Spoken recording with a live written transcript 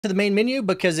to the main menu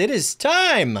because it is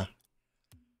time,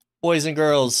 boys and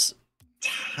girls.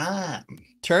 Time.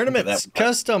 Tournaments,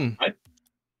 custom,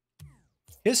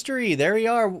 history. There we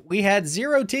are. We had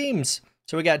 0 teams,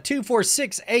 so we got 2, 4,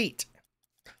 6, 8.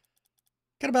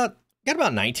 Got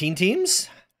about 19 teams.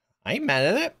 I ain't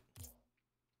mad at it.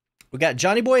 We got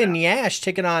Johnny Boy and Nyash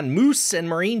taking on Moose and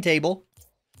Marine Table.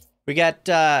 We got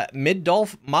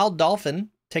Mild Dolphin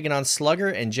taking on Slugger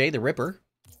and Jay the Ripper.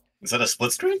 Is that a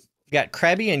split screen? We got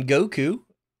Krabby and Goku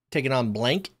taking on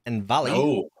Blank and Volley.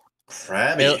 Oh,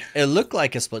 Krabby. It looked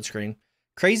like a split screen.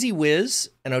 Crazy Wiz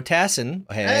and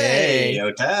Otassin. Hey,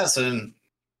 Otassin.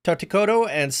 Totikoto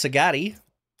and Sagati.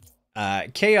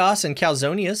 Chaos and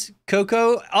Calzonius.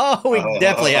 Coco. Oh, we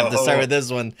definitely have to start with this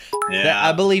one. Yeah.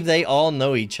 I believe they all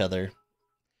know each other.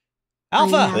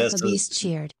 Alpha. This Beast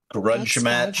cheered. Grudge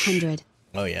match.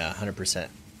 Oh, yeah, 100%.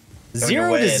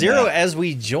 0-0 as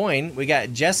we join. We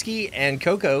got Jesky and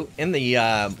Coco in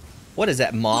the, what is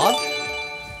that, mod?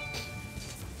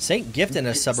 Saint gifting a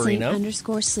Subarino.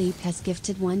 Saint_sleep has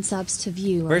gifted 1 subs to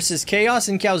viewers. Versus Chaos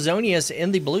and Calzonius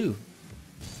in the blue.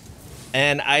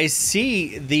 And I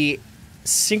see the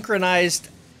synchronized,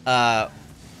 what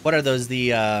are those?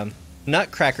 The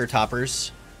nutcracker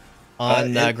toppers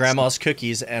on Grandma's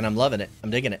cookies, and I'm loving it.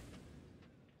 I'm digging it.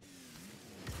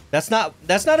 That's not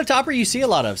a topper you see a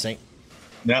lot of, Saint.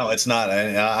 No, it's not.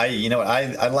 You know what?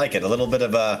 I like it. A little bit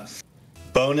of a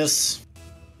bonus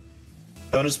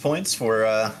points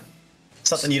for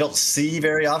something you don't see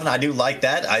very often. I do like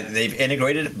that. They've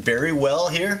integrated it very well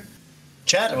here.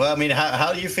 Chat, well, I mean,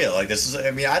 how do you feel? Like this is,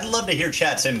 I mean, I'd love to hear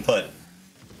chat's input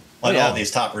on all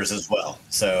these toppers as well.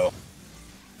 So,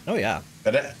 oh yeah.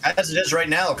 But as it is right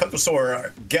now,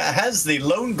 Cocosaur has the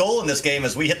lone goal in this game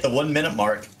as we hit the 1 minute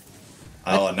mark.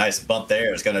 Oh, a nice bump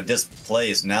there. It's going to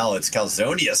displace. Now it's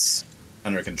Calzonius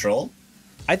under control.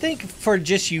 I think for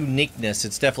just uniqueness,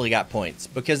 it's definitely got points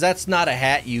because that's not a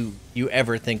hat you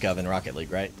ever think of in Rocket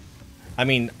League, right? I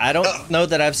mean, I don't know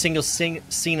that I've seen a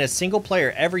single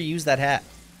player ever use that hat.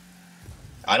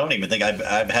 I don't even think I've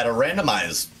had a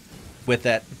randomize with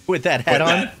that hat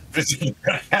on.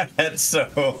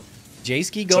 So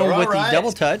Jayski going with the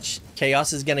double touch.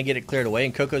 Chaos is going to get it cleared away,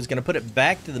 and Coco's going to put it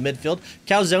back to the midfield.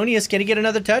 Calzonius, can he get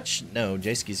another touch? No,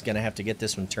 Jayski's going to have to get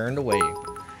this one turned away.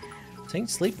 Saint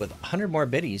Sleep with 100 more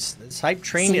biddies. This hype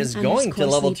train is going to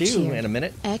level 2 in a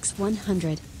minute.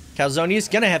 X100. Calzonius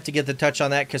going to have to get the touch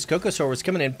on that because Cocosaur was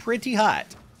coming in pretty hot.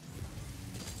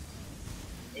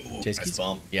 Nice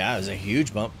bump. Yeah, it was a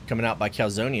huge bump coming out by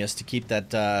Calzonius to keep that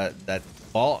that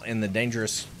ball in the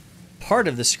dangerous part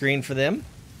of the screen for them.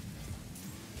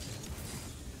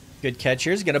 Good catch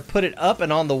here. He's going to put it up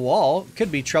and on the wall.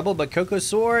 Could be trouble, but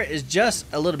Cocosaur is just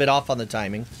a little bit off on the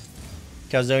timing.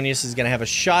 Calzonius is going to have a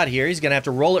shot here. He's going to have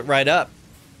to roll it right up.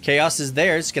 Chaos is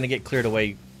there. It's going to get cleared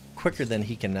away quicker than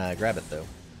he can grab it, though.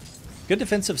 Good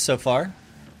defensive so far.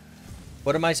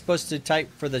 What am I supposed to type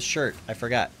for the shirt? I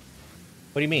forgot.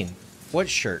 What do you mean? What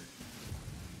shirt?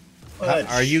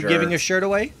 Are you giving a shirt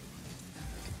away?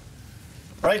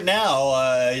 Right now,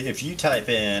 if you type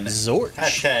in Zorch.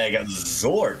 hashtag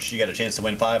Zorch, you got a chance to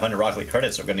win 500 Rocket League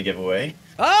credits we're going to give away.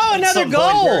 Oh, another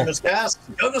goal!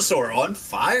 Cocosaur on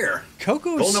fire.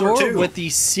 Cocosaur with the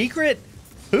secret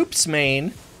hoops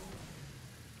main.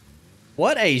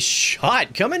 What a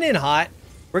shot. Coming in hot.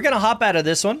 We're going to hop out of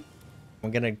this one.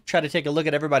 We're going to try to take a look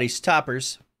at everybody's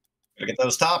toppers. Look at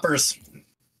those toppers.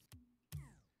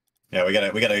 Yeah, we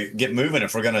gotta get moving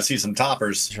if we're going to see some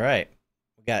toppers. That's right.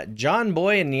 We got John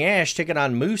Boy and Nyash taking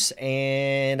on Moose,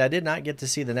 and I did not get to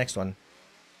see the next one.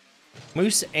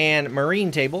 Moose and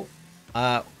Marine Table.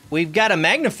 We've got a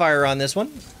magnifier on this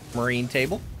one. Marine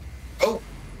Table. Oh.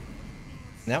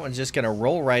 And that one's just going to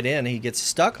roll right in. He gets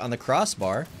stuck on the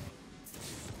crossbar.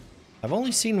 I've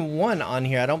only seen one on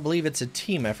here. I don't believe it's a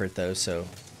team effort, though, so...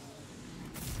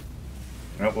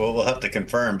 Well, we'll have to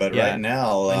confirm, but right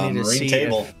now, Marine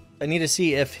Table... I need to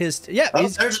see if his... Yeah,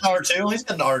 there's an R2. He's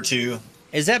got an R2.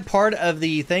 Is that part of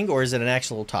the thing, or is it an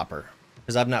actual topper?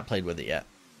 Because I've not played with it yet.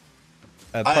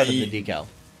 Part of the decal.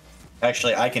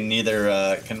 Actually, I can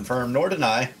neither confirm nor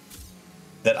deny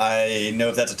that I know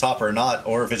if that's a topper or not,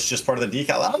 or if it's just part of the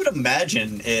decal. I would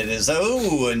imagine it is.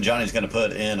 Oh, and Johnny's going to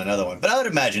put in another one. But I would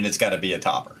imagine it's got to be a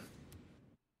topper.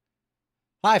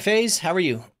 Hi, FaZe. How are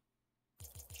you?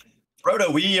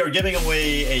 Frodo, we are giving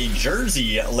away a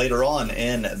jersey later on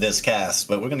in this cast,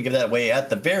 but we're going to give that away at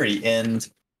the very end.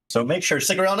 So make sure to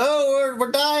stick around. Oh,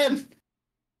 we're dying.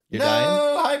 You're dying?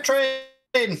 No, hype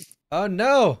train. Oh,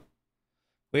 no.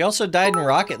 We also died in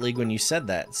Rocket League when you said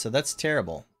that, so that's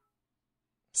terrible.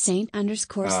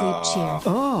 Saint_sleep cheer.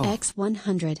 Oh.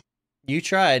 X100. You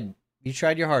tried. You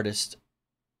tried your hardest.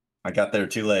 I got there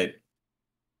too late.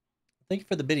 Thank you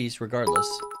for the biddies, regardless.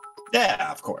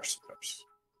 Yeah, of course.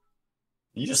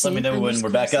 You just let me know when we're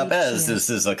back up, as this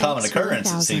is a common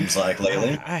occurrence, it seems like,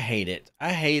 lately. I hate it.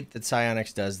 I hate that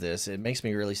Psyonix does this. It makes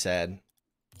me really sad.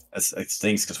 It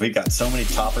stinks because we've got so many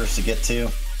toppers to get to.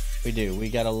 We do. We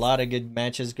got a lot of good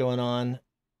matches going on.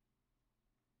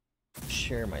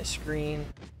 Share my screen.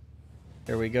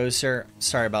 There we go, sir.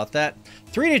 Sorry about that.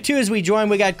 3-2 as we join.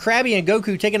 We got Krabby and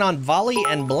Goku taking on Volley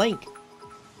and Blank.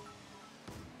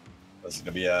 This is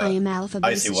going to be a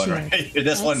icy one right here.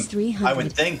 This one, I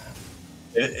would think,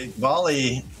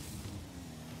 Volley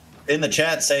in the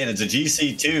chat saying it's a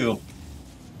GC2.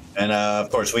 And, of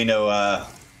course, we know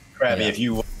Krabby, if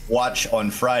you watch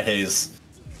on Fridays,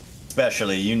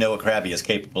 especially, you know what Krabby is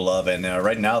capable of. And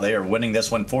right now they are winning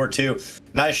this one 4-2.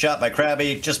 Nice shot by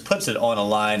Krabby. Just puts it on a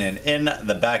line and in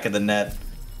the back of the net.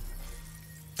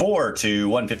 4-2,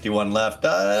 151 left.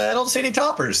 I don't see any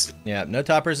toppers. Yeah, no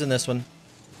toppers in this one.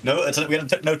 No, we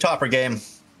got a no topper game.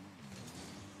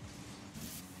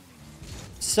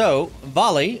 So,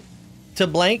 Volley to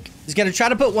Blank is going to try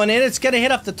to put one in. It's going to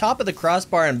hit off the top of the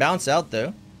crossbar and bounce out,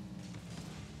 though.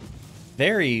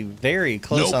 Very, very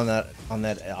close on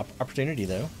that opportunity,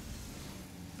 though.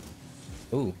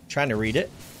 Ooh, trying to read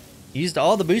it. Used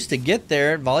all the boost to get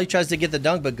there. Volley tries to get the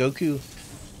dunk, but Goku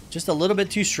just a little bit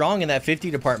too strong in that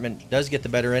 50 department. Does get the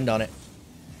better end on it.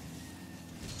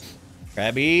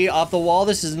 Krabby off the wall.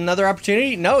 This is another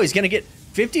opportunity. No, he's going to get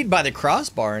 50'd by the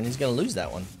crossbar, and he's going to lose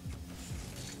that one.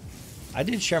 I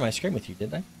did share my screen with you,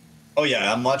 didn't I? Oh,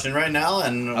 yeah. I'm watching right now,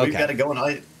 and we've got it going.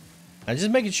 I'm just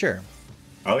making sure.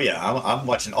 Oh, yeah. I'm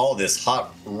watching all this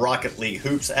hot Rocket League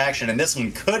hoops action, and this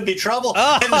one could be trouble.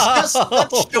 And it's just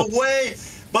touched away,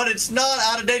 but it's not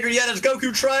out of danger yet as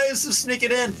Goku tries to sneak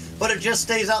it in, but it just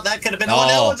stays out. That could have been one.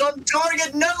 That one's on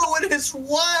target. No, it is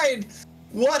wide.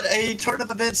 What a turn of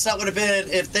events that would have been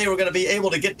if they were going to be able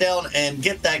to get down and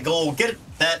get that goal, get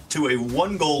that to a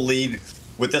 1-goal lead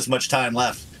with this much time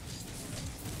left.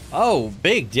 Oh,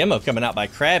 big demo coming out by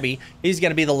Krabby. He's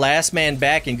going to be the last man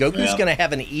back, and Goku's going to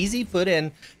have an easy put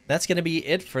in. That's going to be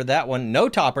it for that one. No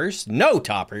toppers. No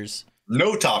toppers.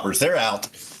 No toppers. They're out.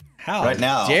 How right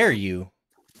now dare you?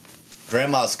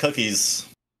 Grandma's cookies.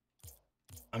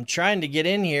 I'm trying to get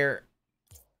in here.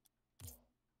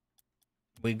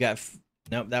 We've got...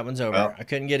 Nope, that one's over. Well, I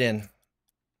couldn't get in.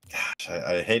 Gosh,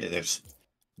 I hate it. There's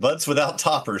buds without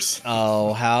toppers.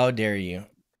 Oh, how dare you.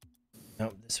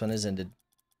 Nope, this one has ended.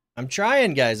 I'm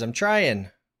trying, guys. I'm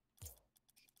trying.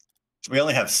 We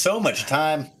only have so much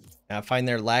time. I find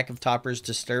their lack of toppers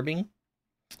disturbing.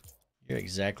 You're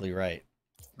exactly right.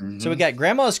 So we got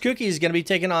Grandma's Cookies going to be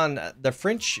taking on the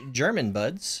French-German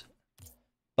Buds.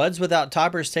 Buds without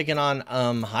toppers taking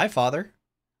on Hi Father.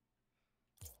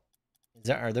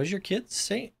 Are those your kids,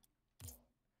 Saint?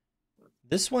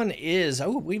 This one is...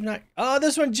 Oh, we've not... Oh,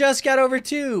 this one just got over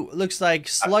too. Looks like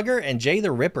Slugger and Jay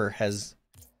the Ripper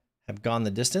have gone the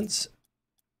distance.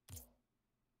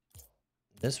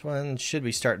 This one should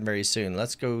be starting very soon.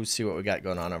 Let's go see what we got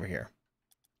going on over here.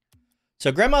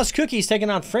 So Grandma's Cookies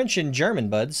taking on French and German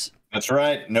Buds. That's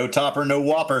right. No topper, no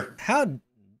whopper.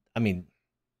 I mean...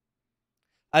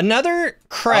 Another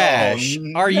crash. Oh,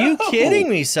 no. Are you kidding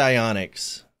me,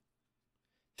 Psyonix?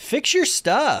 Fix your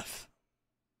stuff.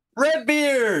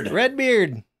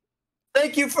 Redbeard.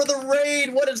 Thank you for the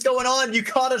raid. What is going on? You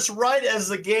caught us right as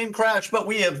the game crashed, but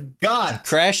we have got...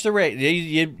 Crashed the raid.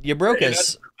 You broke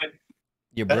us.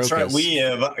 You broke us. That's right. We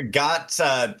have got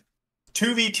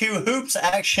 2v2 hoops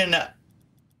action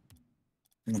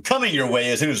coming your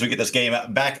way as soon as we get this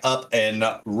game back up and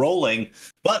rolling.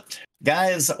 But,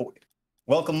 guys,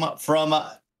 welcome from...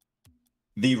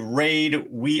 the raid.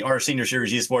 We are Senior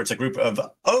Series Esports, a group of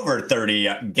over 30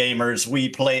 gamers. We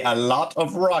play a lot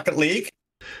of Rocket League.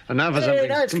 And now for something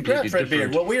nice. Congrats,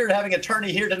 Redbeard. Well, we're having a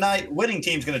tourney here tonight. Winning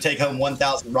team's going to take home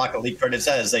 1,000 Rocket League credits,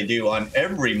 as they do on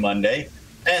every Monday.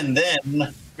 And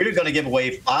then we're going to give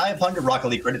away 500 Rocket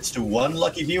League credits to one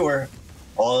lucky viewer.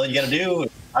 All you got to do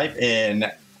is type in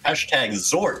hashtag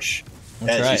Zorch.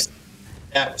 That's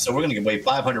right. So we're going to give away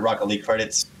 500 Rocket League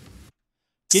credits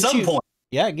at some point.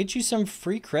 Yeah, get you some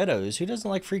free credos. Who doesn't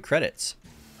like free credits?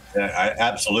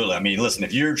 Absolutely. I mean, listen,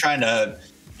 if you're trying to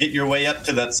get your way up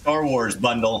to that Star Wars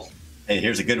bundle, hey,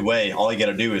 here's a good way. All you got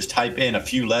to do is type in a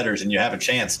few letters and you have a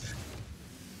chance.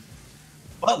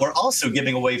 But we're also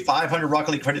giving away 500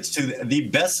 Rocket League credits to the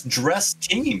best dressed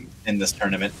team in this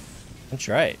tournament. That's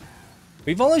right.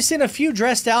 We've only seen a few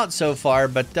dressed out so far,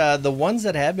 but the ones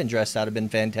that have been dressed out have been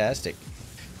fantastic.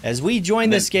 As we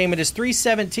join this game, it is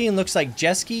 3:17. Looks like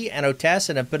Jeski and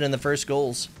Otassin have put in the first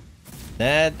goals.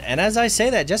 And as I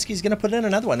say that, Jeski's going to put in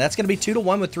another one. That's going to be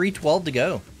 2-1 with 3:12 to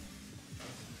go.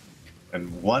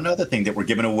 And one other thing that we're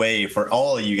giving away for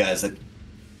all of you guys that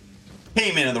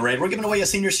came in the raid, we're giving away a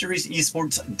Senior Series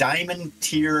Esports Diamond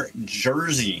Tier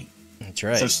jersey. That's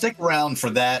right. So stick around for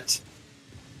that.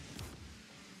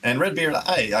 And Redbeard,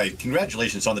 I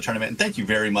congratulations on the tournament, and thank you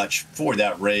very much for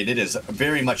that raid. It is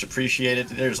very much appreciated.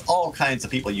 There's all kinds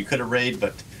of people you could have raided,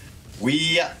 but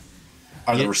we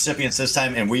are the recipients this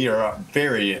time, and we are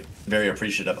very, very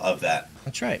appreciative of that.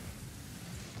 That's right.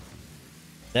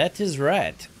 That is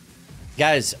right.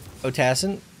 Guys,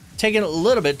 Otassin, taking it a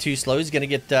little bit too slow. He's going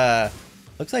to get,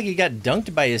 looks like he got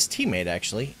dunked by his teammate,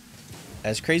 actually,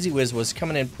 as Crazy Wiz was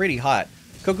coming in pretty hot.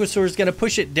 Cocosaur is going to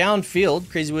push it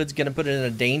downfield. Crazy Wiz going to put it in a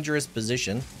dangerous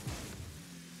position.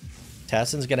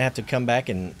 Tassin's going to have to come back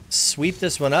and sweep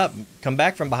this one up, come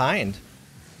back from behind.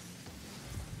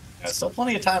 Yeah, still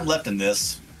plenty of time left in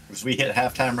this, because we hit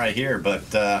halftime right here, but,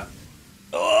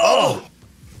 oh!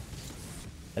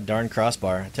 A darn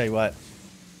crossbar. I tell you what.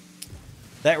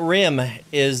 That rim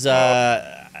is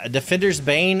a defender's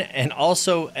bane and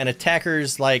also an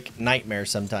attacker's, like, nightmare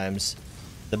sometimes.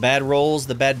 The bad rolls,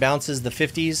 the bad bounces, the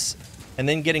 50s, and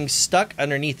then getting stuck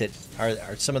underneath it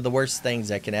are some of the worst things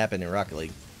that can happen in Rocket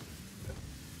League.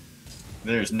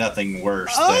 There's nothing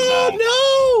worse than...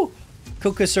 Oh, no!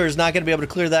 Cocosaur is not going to be able to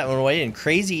clear that one away, and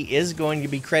Crazy is going to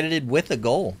be credited with a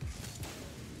goal.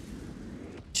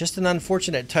 Just an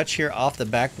unfortunate touch here off the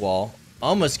back wall.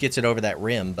 Almost gets it over that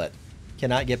rim, but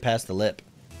cannot get past the lip.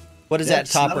 What is that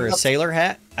topper? A sailor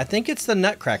hat? I think it's the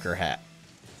Nutcracker hat.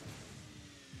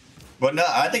 But no,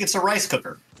 I think it's a rice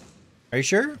cooker. Are you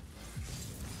sure?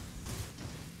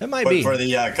 It might be. For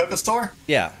the Cocosaur?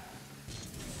 Yeah.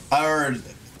 Or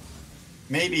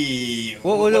maybe...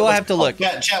 We'll have to look.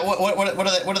 Yeah, chat, what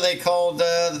are they called?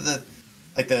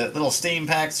 Like the little steam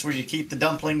packs where you keep the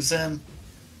dumplings in?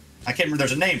 I can't remember.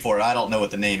 There's a name for it. I don't know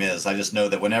what the name is. I just know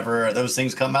that whenever those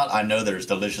things come out, I know there's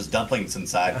delicious dumplings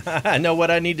inside. I know what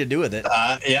I need to do with it.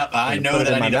 Yep, I know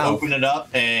that I need to open it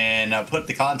up and put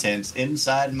the contents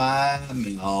inside my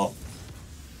mouth.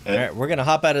 All right, we're going to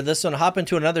hop out of this one, hop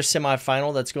into another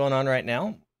semifinal that's going on right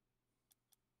now.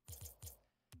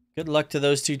 Good luck to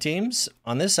those two teams.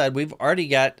 On this side, we've already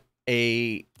got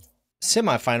a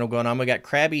semifinal going on. We got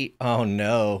Krabby. Oh,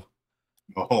 no.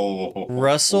 Oh.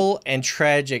 Russell and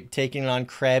Tragic taking on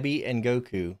Krabby and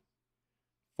Goku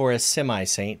for a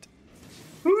semi-saint.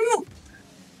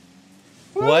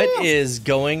 What is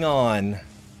going on?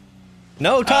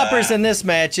 No toppers in this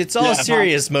match. It's all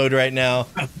serious mode right now.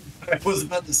 I was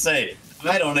about to say,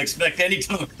 I don't expect any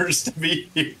toppers to be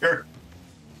here.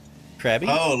 Krabby?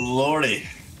 Oh, lordy.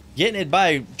 Getting it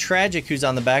by Tragic, who's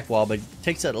on the back wall, but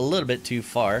takes it a little bit too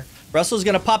far. Russell's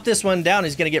going to pop this one down.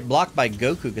 He's going to get blocked by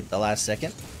Goku at the last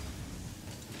second.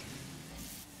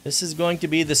 This is going to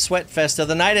be the sweat fest of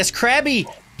the night as Krabby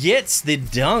gets the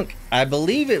dunk. I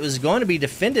believe it was going to be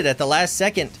defended at the last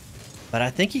second, but I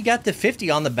think he got the 50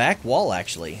 on the back wall,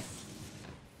 actually.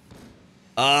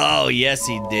 Oh, yes,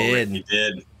 he did. He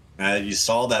did. You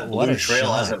saw that blue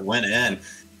trail as it went in.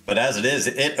 But as it is,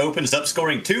 it opens up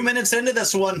scoring 2 minutes into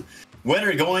this one.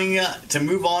 Winner going to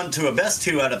move on to a best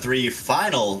 2 out of 3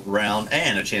 final round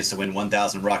and a chance to win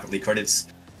 1,000 Rocket League credits.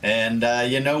 And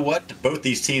you know what? Both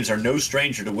these teams are no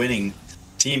stranger to winning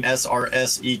Team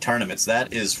SRSE tournaments.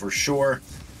 That is for sure.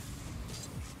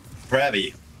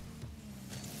 Krabby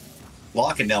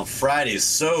locking down Fridays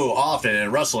so often,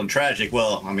 and Russell and Tragic,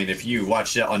 well, I mean, if you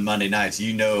watch it on Monday nights,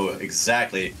 you know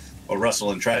exactly what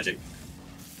Russell and Tragic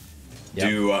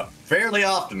do fairly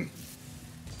often.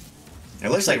 It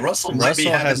looks like Russell might be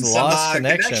having some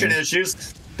connection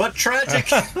issues, but Tragic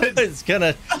it's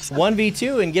gonna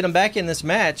 1v2 and get him back in this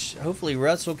match. Hopefully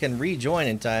Russell can rejoin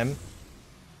in time.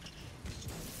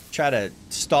 Try to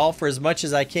stall for as much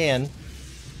as I can.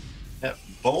 Yeah,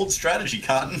 bold strategy,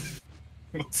 Cotton.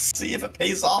 We'll see if it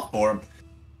pays off for him.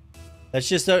 Let's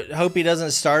just hope he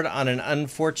doesn't start on an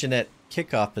unfortunate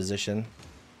kickoff position.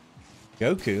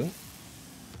 Goku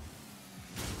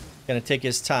gonna take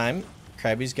his time.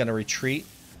 Krabby's gonna retreat.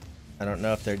 I don't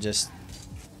know if they're just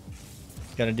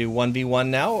gonna do 1v1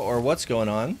 now or what's going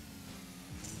on.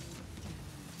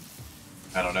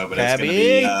 I don't know, but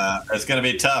Krabby. it's gonna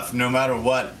be tough no matter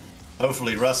what.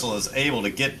 Hopefully Russell is able to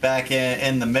get back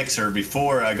in the mixer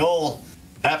before a goal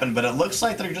happened, but it looks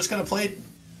like they're just gonna play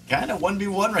kind of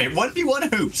 1v1 right.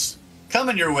 1v1 hoops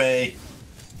coming your way.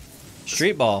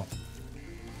 Street ball.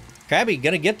 Krabby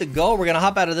gonna get the goal. We're gonna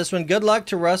hop out of this one. Good luck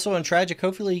to Russell and Tragic.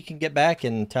 Hopefully he can get back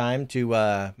in time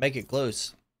to make it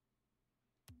close.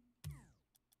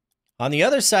 On the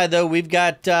other side, though, we've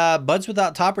got Buds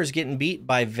Without Toppers getting beat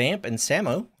by Vamp and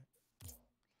Samo.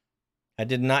 I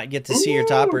did not get to see your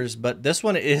toppers, but this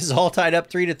one is all tied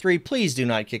up 3-3. Please do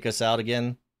not kick us out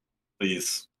again.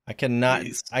 Please. I cannot.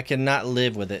 Please. I cannot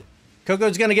live with it.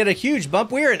 Coco's gonna get a huge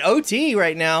bump. We're in OT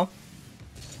right now.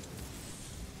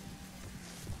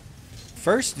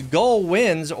 First goal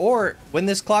wins, or when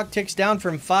this clock ticks down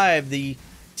from 5, the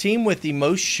team with the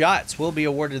most shots will be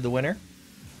awarded the winner.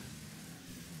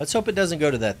 Let's hope it doesn't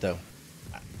go to that, though.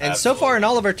 And so far in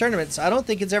all of our tournaments, I don't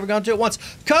think it's ever gone to it once.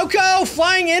 Coco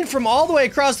flying in from all the way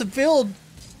across the field.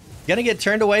 Gonna get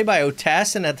turned away by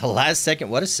Otassin at the last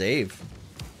second. What a save.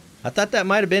 I thought that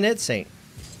might have been it, Saint.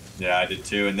 Yeah, I did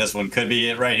too, and this one could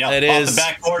be it right now. It Off is. the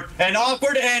backboard, and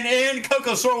awkward, and in.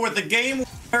 Cocosaur with the game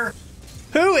winner.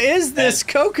 Who is this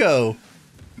Coco?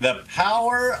 The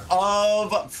power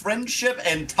of friendship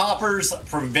and toppers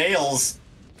prevails.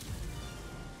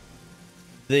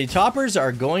 The toppers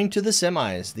are going to the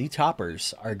semis. The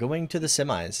toppers are going to the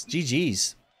semis.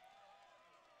 GG's.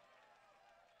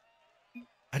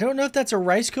 I don't know if that's a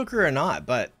rice cooker or not,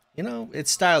 but, you know, it's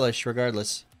stylish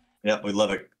regardless. Yep, we love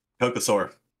it.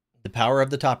 Cocosaur. The power of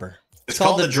the topper. It's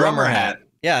called the drummer hat.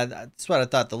 Yeah, that's what I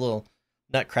thought, the little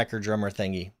nutcracker drummer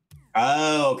thingy.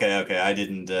 Oh, okay. I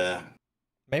didn't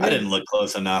Maybe I didn't look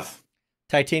close enough.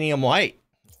 titanium white.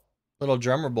 Little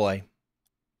drummer boy.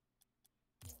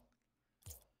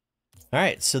 All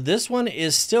right, so this one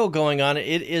is still going on.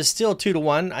 It is still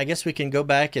 2-1. I guess we can go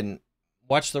back and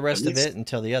watch the rest of it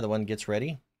until the other one gets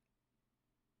ready.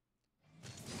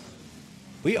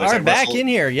 We are back in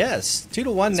here, yes.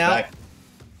 2-1 now. Back.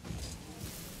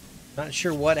 Not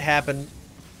sure what happened.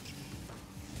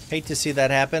 Hate to see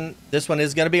that happen. This one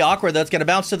is going to be awkward, though. It's going to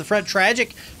bounce to the front.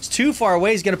 Tragic. It's too far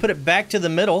away. He's going to put it back to the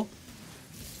middle.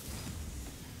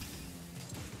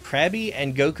 Krabby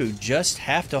and Goku just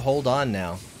have to hold on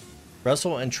now.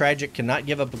 Russell and Tragic cannot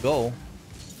give up a goal.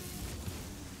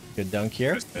 Good dunk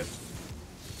here.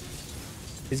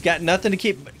 He's got nothing to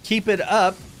keep it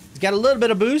up. He's got a little bit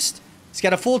of boost. He's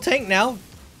got a full tank now.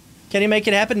 Can he make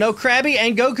it happen? No. Krabby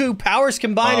and Goku powers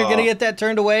combined are going to get that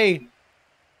turned away.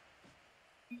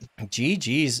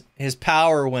 GG's. His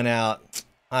power went out.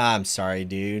 I'm sorry,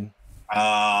 dude.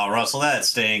 Russell, that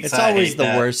stinks. It's always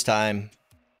the worst time.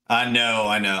 I know.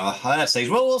 That stinks.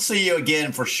 Well, we'll see you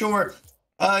again for sure.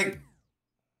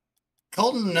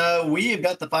 Colton, we have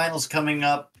got the finals coming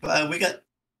up. We got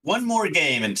one more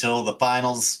game until the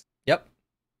finals. Yep.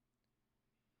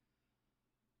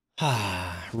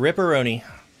 Ripperoni.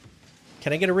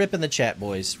 Can I get a rip in the chat,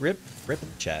 boys? Rip in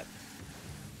the chat.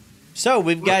 So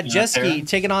we've got Jesky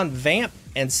taking on Vamp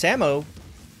and Samo.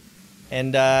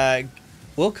 And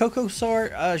will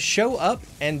Cocosaur show up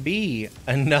and be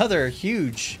another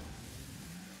huge,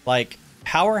 like,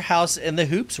 powerhouse in the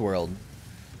hoops world?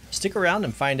 Stick around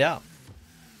and find out.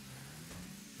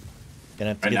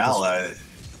 Gonna have to right now,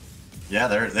 yeah,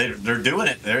 they're doing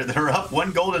it. They're up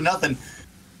 1-0.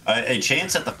 A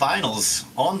chance at the finals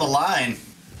on the line.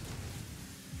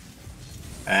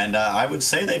 And I would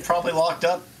say they probably locked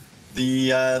up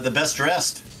the best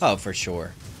dressed. Oh, for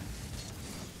sure.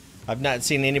 I've not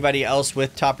seen anybody else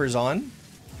with toppers on.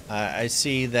 I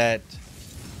see that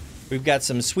we've got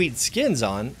some sweet skins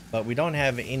on, but we don't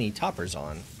have any toppers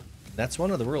on. That's one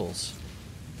of the rules.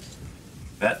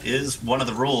 That is one of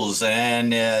the rules,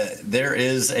 and there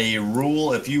is a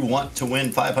rule. If you want to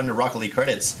win 500 Rocket League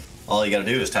credits, all you got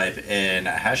to do is type in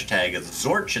hashtag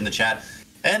Zorch in the chat.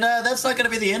 And that's not going to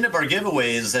be the end of our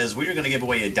giveaways, as we are going to give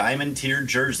away a diamond tier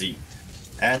jersey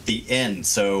at the end.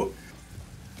 So,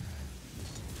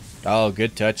 oh,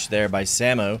 good touch there by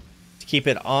Samo to keep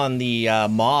it on the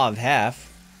mauve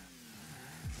half,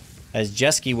 as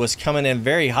Jesky was coming in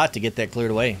very hot to get that cleared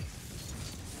away.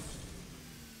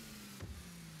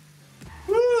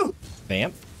 woo!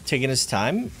 Vamp taking his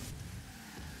time.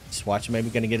 Just watch, maybe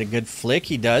going to get a good flick.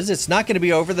 He does. It's not going to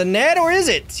be over the net, or is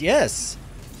it? Yes.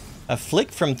 A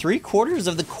flick from 3/4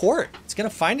 of the court. It's going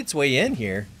to find its way in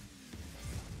here.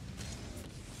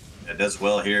 It does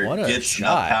well here. What a Gets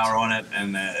shot. enough power on it,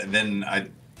 and then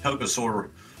Cocosaur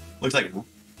looks like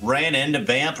ran into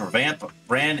Vamp, or Vamp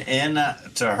ran in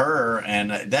to her,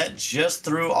 and that just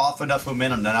threw off enough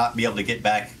momentum to not be able to get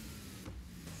back.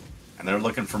 And they're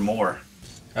looking for more.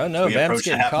 Oh, no. Vamp's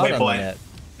getting caught on the net.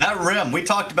 That rim, we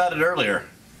talked about it earlier.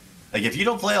 Like, if you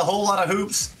don't play a whole lot of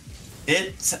hoops,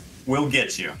 it will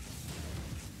get you.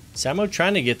 Samo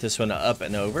trying to get this one up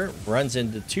and over. Runs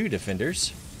into 2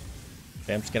 defenders.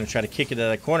 Vamp's going to try to kick it to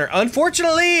the corner.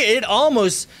 Unfortunately, it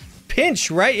almost pinched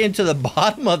right into the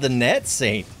bottom of the net,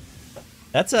 Saint.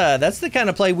 That's the kind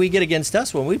of play we get against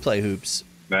us when we play hoops.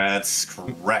 That's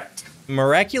correct.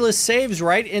 Miraculous saves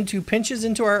right into pinches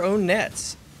into our own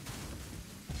nets.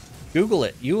 Google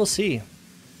it. You will see.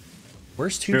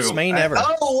 Worst hoops main ever.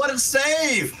 Oh, what a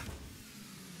save!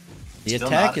 The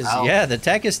attack is, yeah, the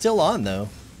attack is still on, though.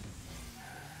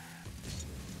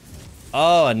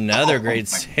 Oh, another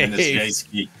great my save. goodness,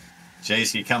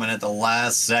 Jayski coming at the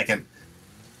last second.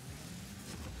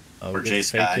 Oh, Or good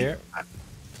fake Jayski. here.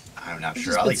 I'm not I've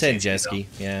sure. just I been like saying Jayski,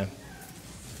 Jeski. Yeah.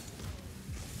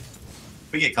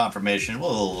 we get confirmation,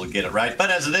 we'll get it right.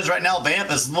 But as it is right now,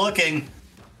 Vamp is looking.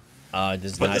 It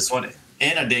does Put not. this one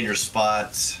in a dangerous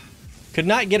spot. Could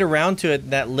not get around to it.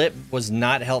 That lip was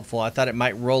not helpful. I thought it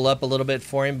might roll up a little bit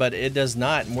for him, but it does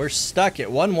not. And we're stuck at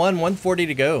 1-1, 140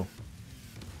 to go.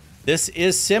 This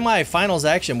is semifinals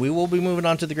action. We will be moving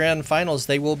on to the grand finals.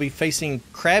 They will be facing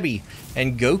Krabby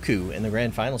and Goku in the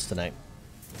grand finals tonight.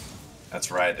 That's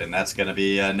right, and that's going to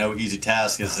be no easy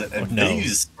task. no.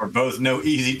 These are both no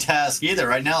easy task either.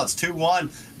 Right now it's 2-1.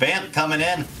 Vamp coming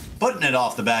in, putting it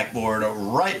off the backboard,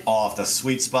 right off the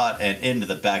sweet spot and into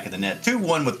the back of the net.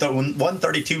 2-1 with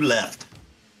 132 left.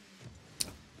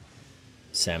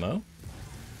 Samo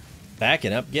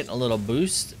backing up, getting a little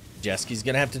boost. Jeski's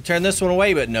going to have to turn this one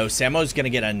away, but no, Samo's going to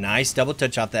get a nice double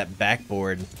touch off that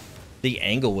backboard. The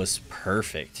angle was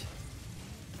perfect.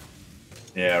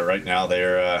 Yeah, right now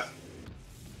they're...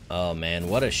 Oh, man,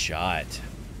 what a shot.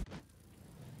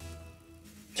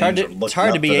 It's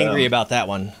hard to be angry about that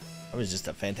one. That was just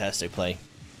a fantastic play.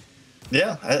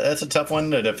 Yeah, that's a tough one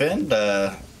to defend,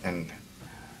 and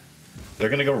they're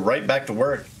going to go right back to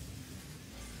work.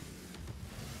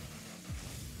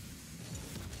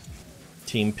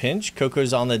 Team pinch.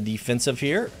 Coco's on the defensive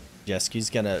here. Jeski's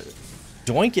going to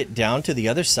doink it down to the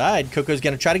other side. Coco's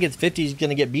going to try to get 50. He's going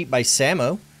to get beat by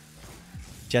Samo.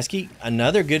 Jeski,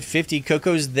 another good 50.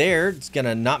 Coco's there. It's going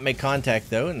to not make contact,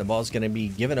 though, and the ball's going to be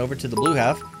given over to the blue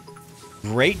half.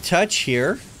 Great touch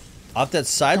here off that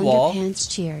sidewall. Underpants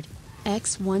cheered.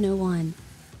 X101.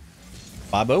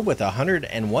 Bobo with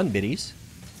 101 biddies.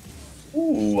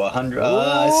 Ooh, 100.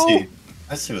 I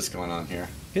see what's going on here.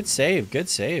 Good save. Good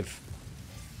save.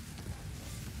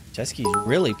 Jeski's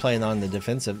really playing on the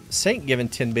defensive. Saint giving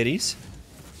 10 biddies.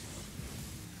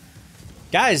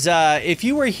 Guys, if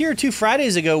you were here 2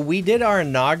 Fridays ago, we did our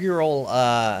inaugural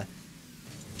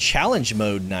challenge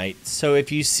mode night. So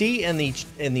if you see in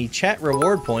the chat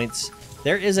reward points,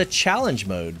 there is a challenge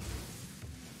mode.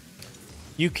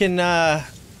 You can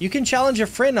challenge a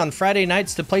friend on Friday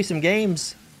nights to play some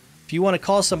games. If you want to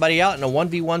call somebody out in a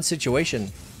 1v1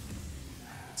 situation,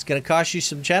 it's gonna cost you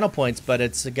some channel points, but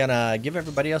it's gonna give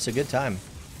everybody else a good time.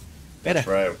 We had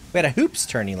a hoops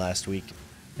tourney last week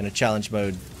in a challenge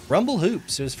mode. Rumble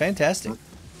hoops. It was fantastic.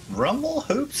 Rumble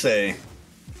hoops, eh?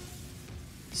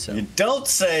 So you don't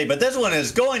say, but this one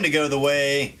is going to go the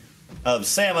way of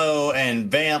Samo and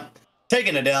Vamp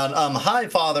taking it down.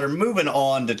 Highfather moving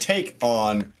on to take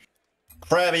on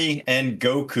Krabby and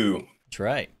Goku. that's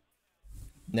right.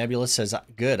 Nebula says,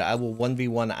 "Good. I will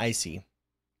 1v1 Icy."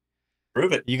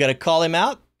 Prove it. You got to call him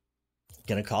out.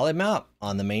 Gonna call him out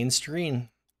on the main screen.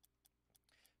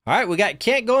 All right, we got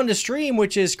Can't Go into Stream,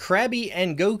 which is Krabby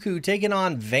and Goku taking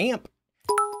on Vamp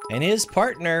and his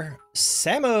partner,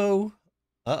 Samo.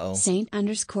 Uh-oh.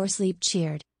 Saint_sleep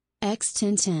cheered.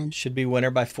 X1010. Should be winner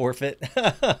by forfeit.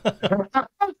 Well,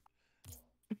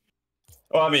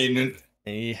 I mean,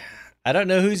 I don't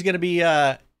know who's gonna be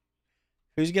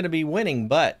winning,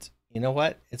 but you know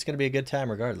what? It's gonna be a good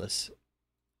time regardless.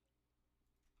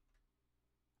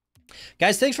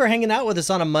 Guys, thanks for hanging out with us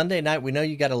on a Monday night. We know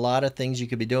you got a lot of things you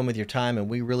could be doing with your time, and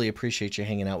we really appreciate you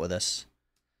hanging out with us.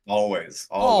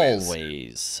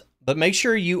 always. But make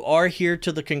sure you are here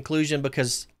to the conclusion,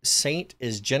 because Saint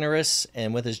is generous,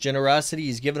 and with his generosity,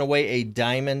 he's giving away a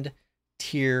diamond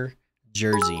tier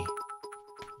jersey.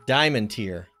 Diamond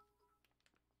tier.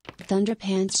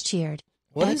 Thunderpants cheered.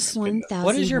 What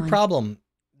is your problem?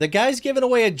 The guy's giving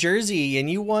away a jersey, and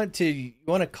you want to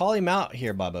call him out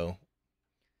here, Babo.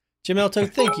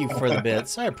 Jamilto, thank you for the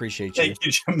bits. I appreciate you. Thank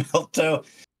you, Jamilto.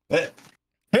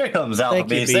 Here comes Alpha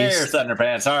Beast. There's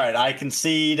Thunderpants. All right, I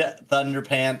concede,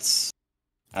 Thunderpants.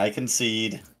 I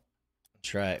concede.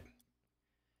 That's right.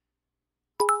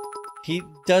 He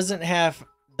doesn't have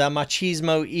the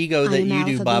machismo ego that you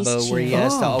do, Babo, where he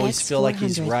has to always feel like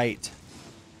he's right.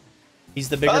 He's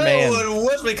the bigger man.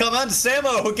 Once we come on to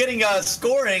Samo getting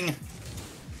scoring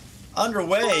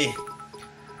underway.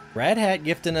 Rad Hat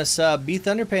gifting us B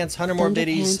Thunderpants 100 more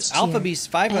biddies. Alpha Beast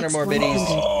 500 more biddies.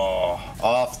 Oh,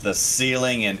 off the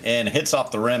ceiling and hits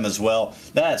off the rim as well.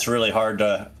 That's really hard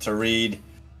to read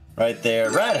right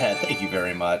there. Rad Hat, thank you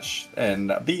very much.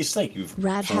 And Beast, thank you for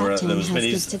those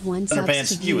biddies.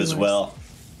 Thunderpants, you as well.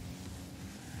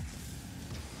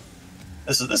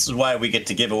 This is why we get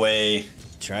to give away.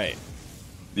 That's right.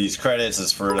 These credits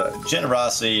is for the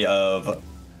generosity of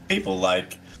people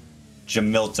like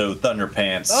Jamilto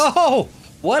Thunderpants. Oh!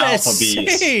 What Alpha a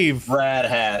Beast, save! Brad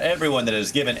Hat, everyone that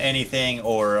has given anything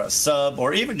or a sub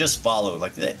or even just follow.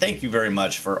 Like, thank you very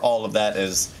much for all of that.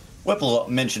 As Whipple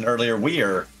mentioned earlier, we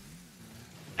are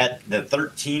at the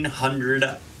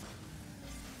 1,300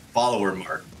 follower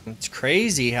mark. It's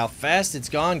crazy how fast it's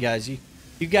gone, guys.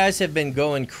 You guys have been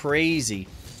going crazy.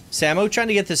 Samo trying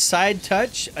to get the side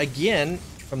touch again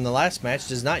from the last match.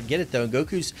 Does not get it, though.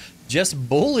 Goku's just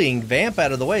bullying Vamp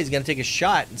out of the way. He's going to take a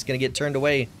shot. It's going to get turned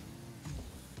away.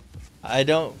 I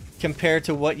don't compare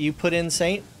to what you put in,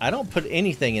 Saint. I don't put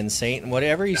anything in, Saint. And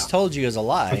whatever he's told you is a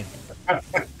lie.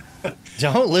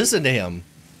 Don't listen to him.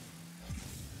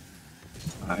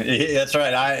 That's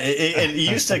right. It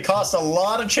used to cost a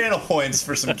lot of channel points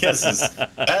for some kisses.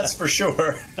 That's for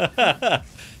sure.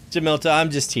 Jamilta,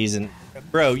 I'm just teasing.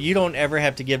 Bro, you don't ever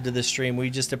have to give to this stream. We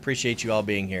just appreciate you all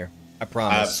being here. I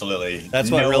promise. Absolutely.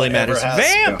 That's what really matters.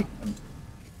 Vamp!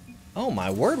 Oh my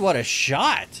word, what a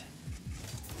shot.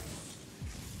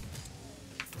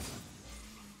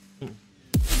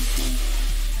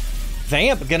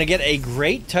 Vamp gonna get a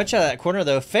great touch out of that corner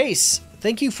though. Face,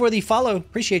 thank you for the follow.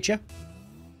 Appreciate you.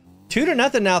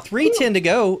 2-0 now, 3:10 to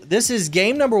go. This is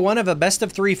game number 1 of a best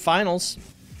of 3 finals.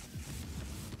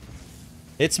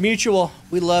 It's mutual.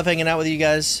 We love hanging out with you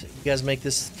guys. You guys make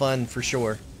this fun for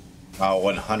sure. Oh,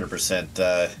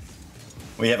 100%.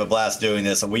 We have a blast doing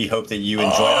this, and we hope that you enjoy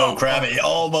it. Oh, Krabby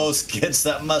almost gets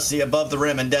that musty above the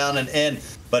rim and down and in,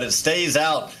 but it stays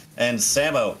out, and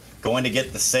Samo going to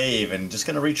get the save and just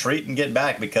going to retreat and get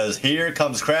back because here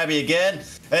comes Krabby again,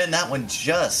 and that one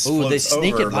just Ooh, they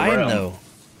sneak over it by the him, rim. though.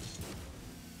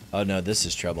 Oh, no, this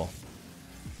is trouble.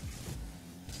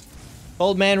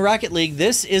 Old Man Rocket League,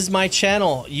 this is my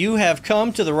channel. You have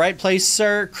come to the right place,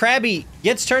 sir. Krabby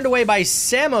gets turned away by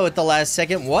Samo at the last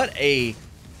second. What a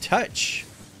touch.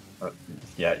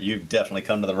 Yeah, you've definitely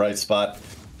come to the right spot.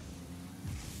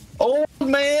 Old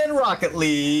Man Rocket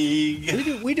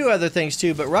League. We do other things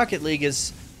too, but Rocket League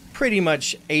is pretty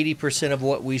much 80% of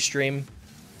what we stream.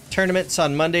 Tournaments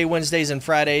on Monday, Wednesdays, and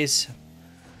Fridays.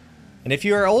 And if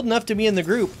you are old enough to be in the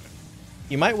group,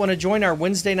 you might want to join our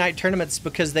Wednesday night tournaments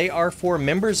because they are for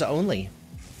members only.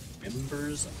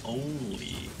 Members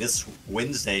only. This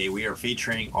Wednesday, we are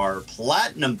featuring our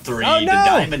Platinum 3 Oh, to no!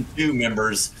 Diamond 2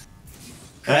 members.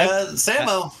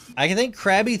 Samo. I think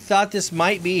Krabby thought this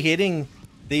might be hitting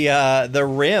the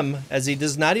rim as he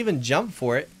does not even jump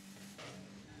for it.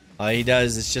 Oh, he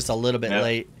does. It's just a little bit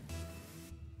late.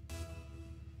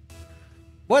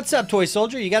 What's up, Toy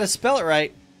Soldier? You got to spell it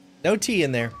right. No T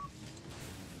in there.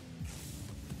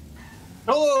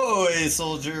 Toy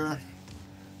Soldier.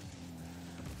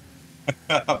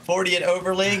 40 at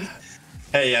Overleague.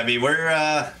 Hey, I mean,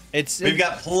 we've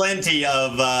got plenty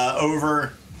of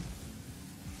over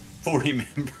 40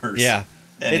 members. Yeah.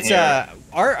 It's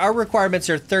our requirements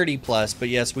are 30 plus, but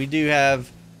yes, we even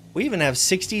have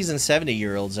 60s and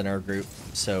 70-year-olds in our group.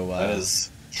 So that is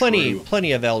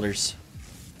plenty of elders.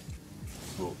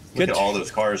 Look at all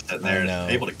those cars sitting there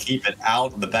and able to keep it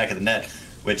out of the back of the net,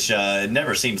 which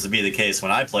never seems to be the case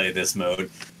when I play this mode.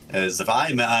 As if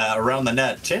I'm around the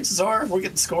net, chances are we're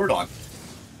getting scored on.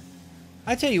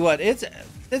 I tell you what,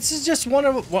 this is just one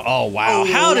of. Oh wow!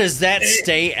 How does that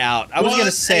stay out? I was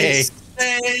gonna say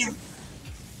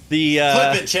the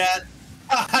clip it, chat.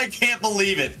 I can't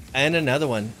believe it. And another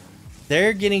one.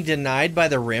 They're getting denied by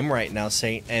the rim right now,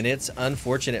 Saint, and it's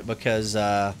unfortunate because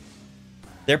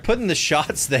they're putting the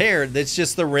shots there. It's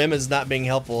just the rim is not being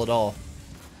helpful at all.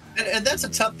 And that's a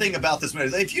tough thing about this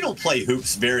mode. If you don't play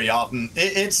hoops very often,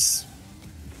 it's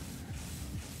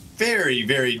very,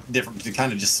 very different to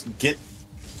kind of just get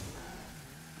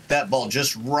that ball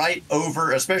just right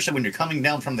over, especially when you're coming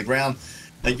down from the ground.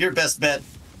 Like your best bet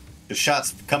is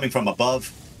shots coming from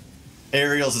above,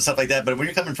 aerials and stuff like that. But when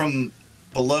you're coming from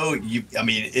below,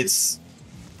 it's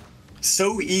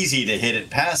so easy to hit it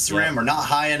past the rim or not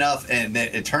high enough, and then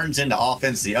it turns into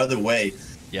offense the other way.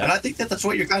 Yep. And I think that's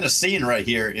what you're kind of seeing right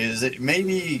here is it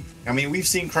maybe, we've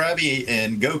seen Krabby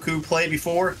and Goku play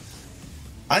before.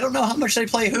 I don't know how much they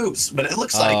play hoops, but it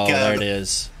looks like there it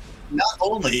is. Not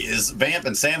only is Vamp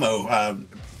and Samo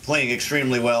playing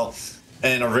extremely well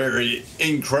and are very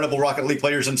incredible Rocket League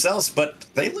players themselves, but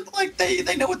they look like they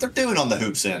know what they're doing on the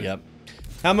hoops end. Yep.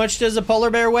 How much does a polar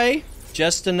bear weigh?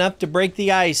 Just enough to break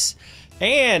the ice.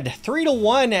 And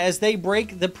 3-1 as they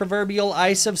break the proverbial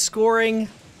ice of scoring.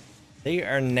 They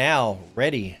are now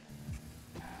ready.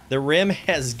 The rim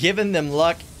has given them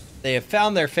luck. They have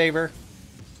found their favor.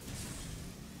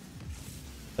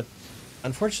 But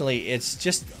unfortunately, it's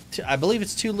just, I believe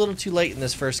it's too little too late in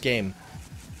this first game.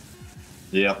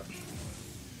 Yep.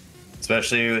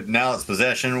 Especially now it's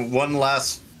possession. One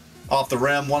last off the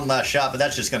rim. One last shot, but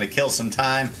that's just going to kill some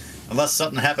time. Unless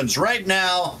something happens right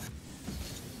now.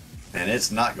 And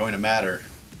it's not going to matter.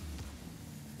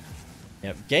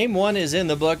 Yep. Game 1 is in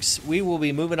the books. We will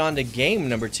be moving on to game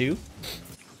number 2.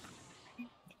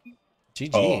 GG.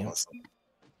 Oh,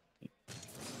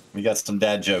 we got some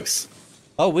dad jokes.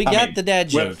 Oh, we got the dad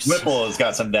jokes. Whipple has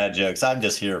got some dad jokes. I'm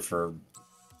just here for,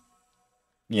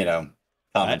 you know,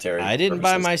 commentary. I didn't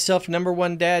buy myself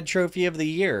 #1 dad trophy of the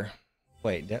year.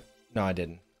 Wait, no, I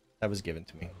didn't. That was given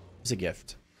to me. It was a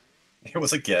gift. It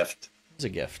was a gift. It was a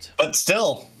gift. But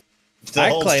still I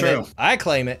holds claim true. it. I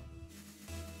claim it.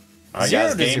 All right,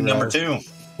 guys, game number 2.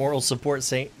 Moral support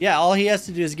saint. Yeah, all he has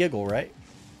to do is giggle, right?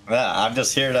 Yeah, I'm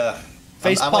just here to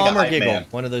Face I'm palm like or giggle. man.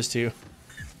 One of those two.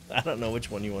 I don't know which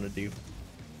one you want to do.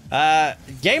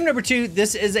 Game number 2.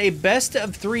 This is a best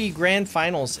of 3 grand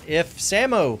finals. If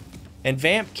Samo and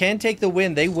Vamp can take the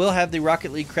win, they will have the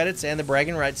Rocket League credits and the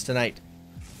bragging rights tonight.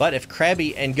 But if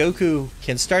Krabby and Goku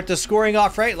can start the scoring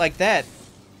off right like that,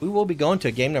 we will be going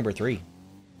to game number 3.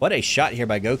 What a shot here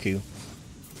by Goku.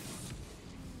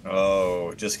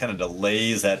 Oh, just kind of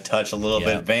delays that touch a little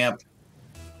Yeah. bit. Vamp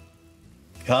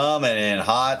coming in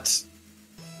hot.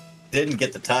 Didn't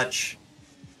get the touch.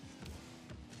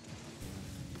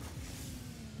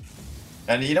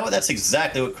 And you know what? That's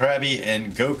exactly what Krabby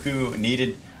and Goku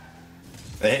needed.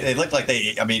 They looked like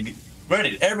I mean,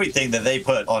 granted, everything that they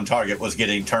put on target was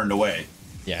getting turned away.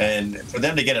 Yeah. And for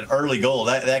them to get an early goal,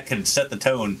 that could set the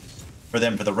tone for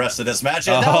them for the rest of this match.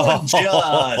 And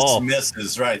that one just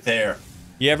misses right there.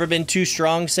 You ever been too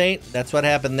strong, Saint? That's what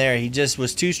happened there. He just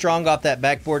was too strong off that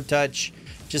backboard touch.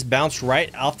 Just bounced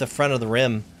right off the front of the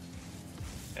rim.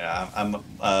 Yeah, I'm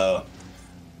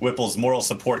Whipple's moral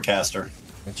support caster.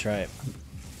 That's right.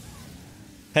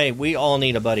 Hey, we all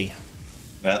need a buddy.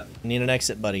 Yeah. Need an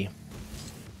exit buddy.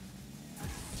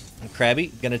 And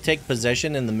Krabby gonna take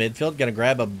possession in the midfield. Gonna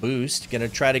grab a boost. Gonna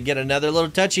try to get another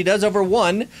little touch. He does over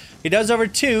 1. He does over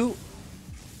 2.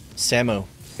 Samo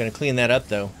gonna clean that up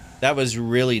though. That was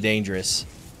really dangerous.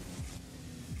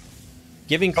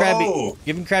 Giving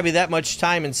Krabby that much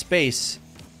time and space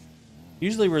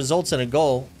usually results in a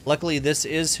goal. Luckily, this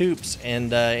is hoops,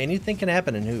 and anything can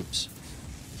happen in hoops.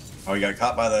 Oh, he got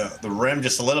caught by the rim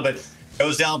just a little bit.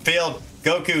 Goes downfield.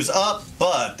 Goku's up,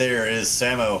 but there is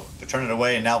Samo to turn it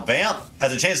away. And now Vamp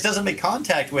has a chance. Doesn't make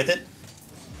contact with it.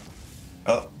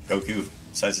 Oh, Goku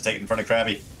decides to take it in front of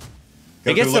Krabby.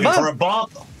 He Goku gets the looking bump. for a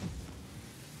bump.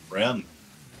 Rim.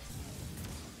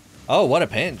 Oh, what a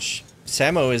pinch.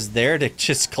 Samo is there to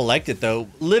just collect it, though.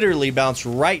 Literally bounced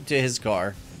right to his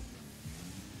car.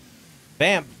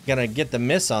 Vamp gonna get the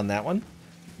miss on that one.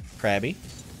 Krabby.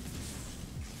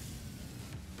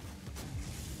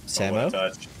 Oh, what a Samo.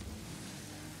 touch.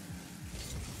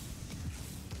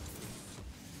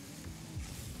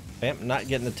 Vamp not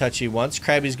getting the touch he wants.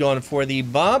 Krabby's going for the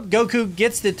bump. Goku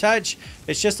gets the touch.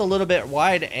 It's just a little bit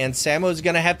wide, and Samo's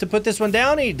gonna have to put this one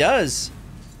down. He does.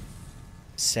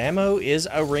 Samo is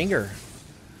a ringer.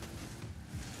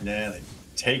 Yeah, they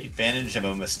take advantage of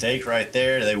a mistake right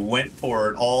there. They went for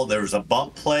it all. There was a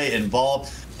bump play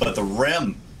involved, but the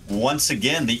rim, once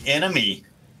again, the enemy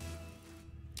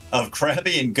of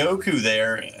Krabby and Goku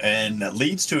there, and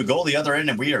leads to a goal the other end,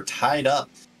 and we are tied up.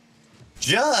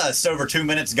 Just over 2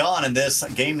 minutes gone in this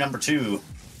game number 2.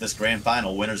 This grand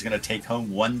final winner's going to take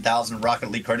home 1,000 Rocket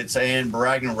League credits and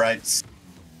bragging rights.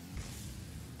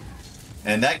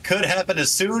 And that could happen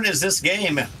as soon as this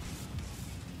game.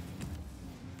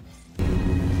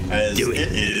 As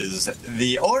it is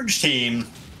the orange team,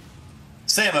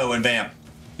 Samo and Vamp,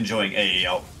 enjoying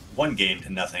a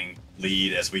 1-0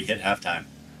 lead as we hit halftime.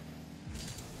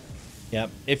 Yep.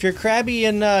 If you're Krabby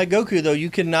and Goku, though, you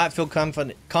cannot feel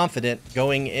confident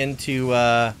going into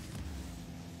a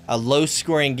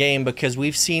low-scoring game because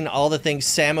we've seen all the things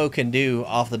Samo can do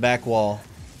off the back wall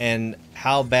and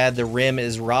how bad the rim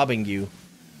is robbing you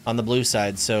on the blue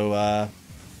side. So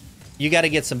you got to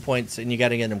get some points, and you got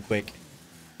to get them quick.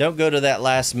 Don't go to that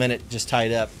last minute just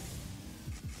tied up.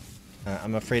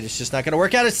 I'm afraid it's just not going to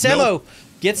work out. As Samo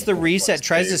gets the reset,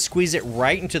 tries to squeeze it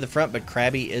right into the front, but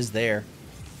Krabby is there.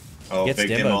 Oh, big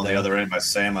demo on the other end by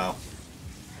Samo.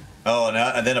 Oh,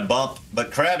 and then a bump.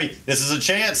 But Krabby, this is a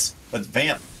chance. But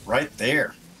Vamp, right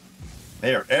there.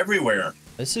 They are everywhere.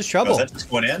 This is trouble. Oh, that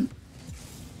just went in?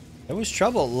 It was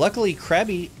trouble. Luckily,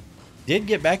 Krabby did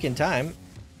get back in time.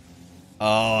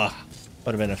 Oh,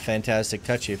 would have been a fantastic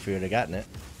touch if we would have gotten it.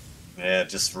 Yeah,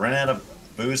 just ran out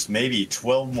of boost. Maybe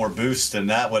 12 more boosts, and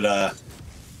that would at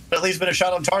least been a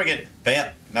shot on target.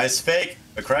 Vamp, nice fake.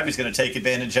 But Krabby's going to take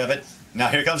advantage of it. Now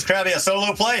here comes Krabby, a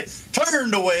solo play.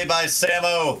 Turned away by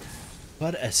Samo.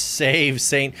 What a save,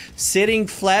 Saint. Sitting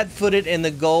flat-footed in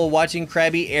the goal, watching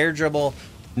Krabby air dribble.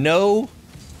 No,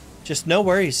 just no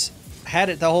worries. Had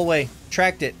it the whole way.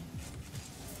 Tracked it.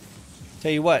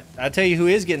 Tell you what, I'll tell you who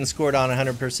is getting scored on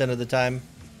 100% of the time.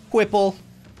 Whipple.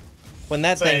 When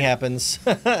that thing happens,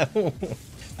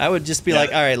 I would just be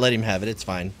like, all right, let him have it. It's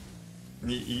fine.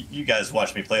 You guys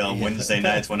watch me play on Wednesday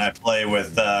nights when I play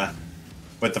with the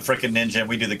frickin' ninja and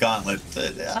we do the gauntlet.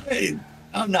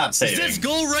 I'm not saying. Is this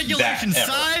goal regulation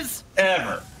size?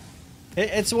 Ever.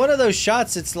 It's one of those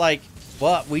shots. It's like,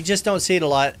 well, we just don't see it a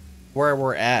lot where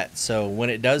we're at. So when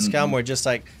it does come, we're just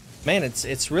like, man,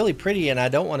 it's really pretty, and I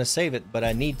don't want to save it, but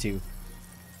I need to.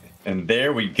 And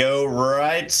there we go,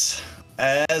 right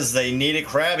as they needed.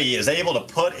 Krabby is able to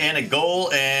put in a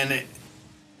goal, and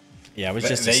yeah, it was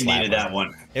just they needed that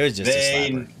one. It was just a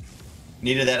slapper.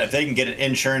 Needed that. If they can get an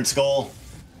insurance goal,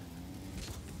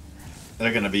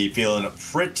 they're going to be feeling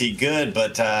pretty good.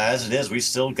 But as it is, we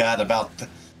still got about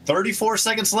 34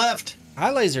 seconds left. Hi,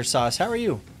 Laser Sauce. How are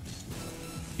you?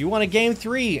 You want a game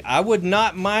 3? I would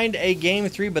not mind a game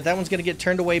 3, but that one's going to get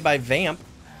turned away by Vamp.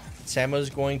 Samo's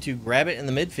going to grab it in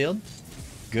the midfield.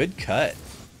 Good cut.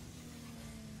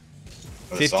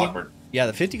 50. Awkward. Yeah,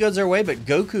 the 50 goes their way, but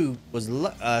Goku was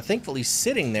thankfully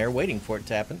sitting there waiting for it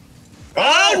to happen.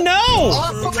 Oh no!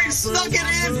 Oh, he snuck it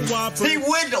in! He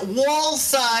went wall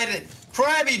side.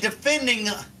 Krabby defending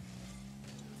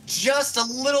just a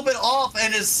little bit off,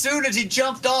 and as soon as he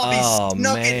jumped off, he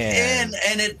snuck it in,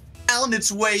 and it found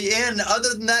its way in. Other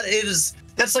than that,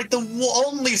 that's like the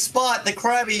only spot that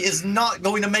Krabby is not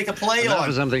going to make a play on.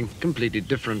 For something completely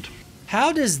different.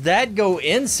 How does that go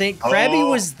in, Saint? Krabby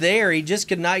was there. He just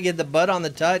could not get the butt on the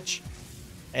touch.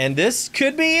 And this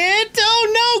could be it.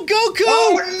 Oh, no, Goku.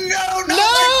 Oh, no,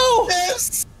 not like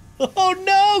this. Oh,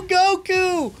 no,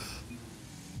 Goku.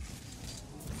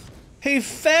 He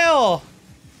fell.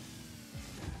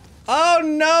 Oh,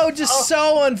 no, just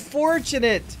so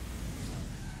unfortunate.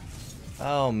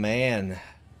 Oh, man.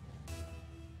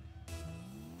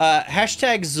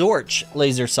 Hashtag Zorch,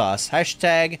 Laser Sauce.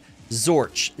 Hashtag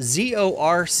Zorch,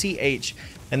 Z-O-R-C-H.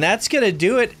 And that's going to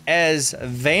do it as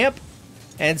Vamp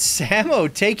and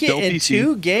Samo take it in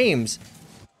 2 games.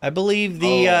 I believe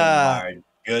the... Oh, my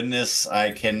goodness.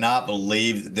 I cannot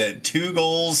believe that 2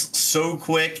 goals so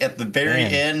quick at the very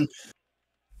end.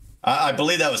 I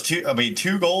believe that was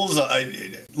 2 goals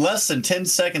less than 10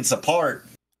 seconds apart.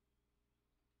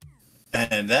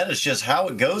 And that is just how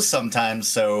it goes sometimes.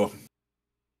 So,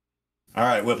 all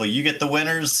right, Whipple, you get the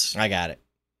winners. I got it.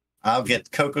 I'll get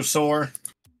Cocosaur.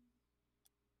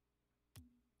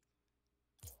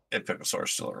 If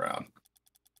Cocosaur's still around.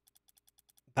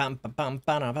 Invite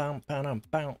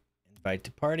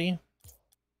to party.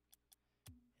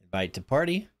 Invite to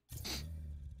party.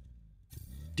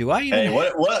 Do I even... Hey,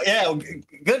 what? Yeah,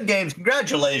 good games.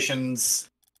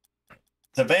 Congratulations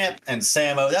to Vamp and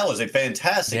Samo. That was a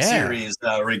fantastic series,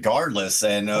 regardless.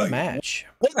 And match.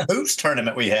 What a hoops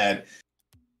tournament we had.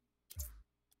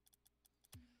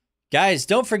 Guys,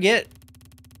 don't forget,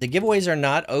 the giveaways are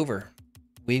not over.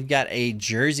 We've got a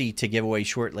jersey to give away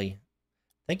shortly.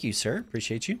 Thank you, sir.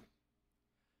 Appreciate you.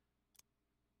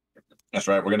 That's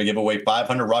right. We're going to give away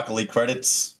 500 Rocket League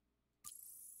credits.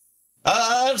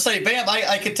 I would say, Vamp,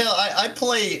 I could tell I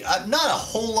play not a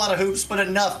whole lot of hoops, but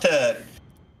enough to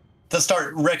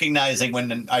start recognizing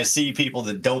when I see people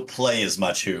that don't play as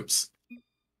much hoops.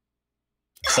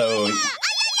 So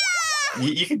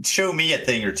you can show me a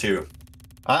thing or two.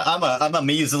 I'm a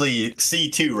measly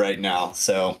C2 right now,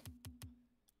 so.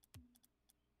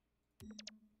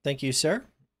 Thank you, sir.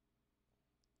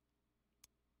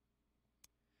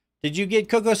 Did you get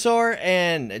Cocosaur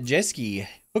and Jeski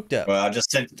hooked up? Well, I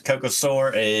just sent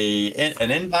Cocosaur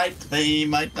an invite. They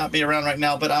might not be around right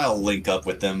now, but I'll link up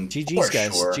with them. GG's,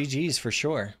 guys. Sure. GG's for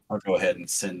sure. I'll go ahead and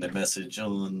send a message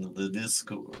on the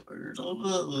Discord.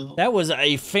 That was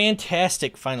a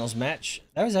fantastic finals match.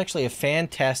 That was actually a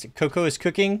fantastic. Coco is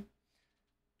cooking.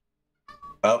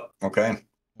 Oh, okay.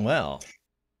 Well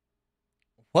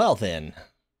then.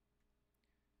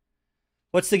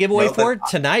 What's the giveaway for?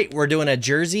 Tonight, we're doing a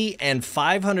jersey and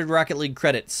 500 Rocket League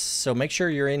credits. So make sure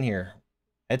you're in here.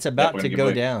 It's about to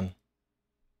go down.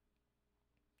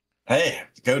 Hey,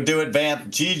 go do it, Vamp.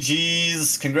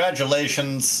 GG's.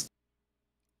 Congratulations.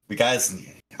 You guys,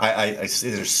 I see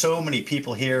there's so many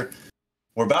people here.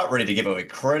 We're about ready to give away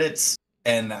credits.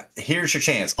 And here's your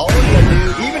chance. All you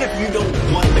gotta do, even if you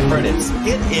don't want the credits,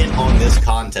 get in on this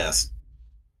contest.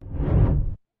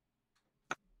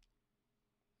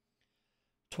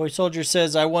 Toy Soldier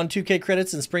says, I won 2K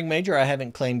credits in Spring Major I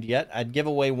haven't claimed yet. I'd give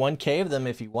away 1K of them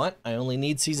if you want. I only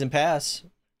need Season Pass.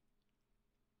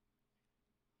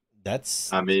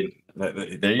 That's... I mean,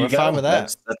 There you We're go. fine with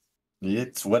that.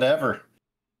 It's whatever.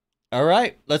 All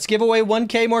right, let's give away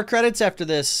 1K more credits after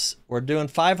this. We're doing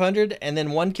 500 and then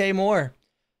 1K more.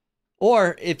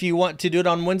 Or if you want to do it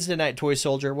on Wednesday night, Toy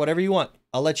Soldier, whatever you want,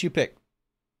 I'll let you pick.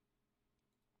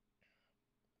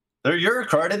 They're your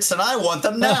credits, and I want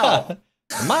them now.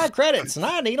 My credits, and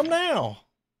I need them now.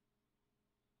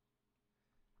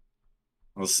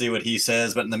 We'll see what he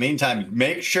says, but in the meantime,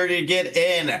 make sure to get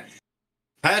in.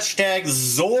 Hashtag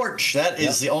Zorch. That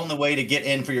is the only way to get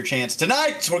in for your chance.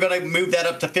 Tonight, we're going to move that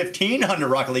up to 1,500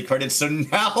 Rocket League credits. So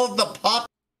now the pop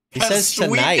has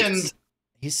sweetened.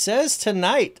 He says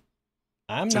tonight.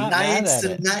 I'm not mad at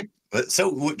it.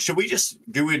 So should we just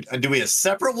do we a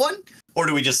separate one, or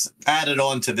do we just add it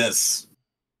on to this?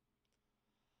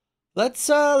 Let's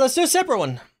do a separate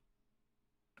one.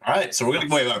 All right, so we're going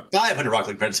to give away 500 Rocket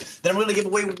League credits. Then we're going to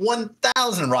give away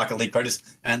 1,000 Rocket League credits.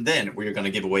 And then we're going to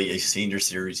give away a Senior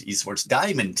Series Esports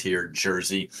Diamond Tier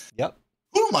jersey. Yep.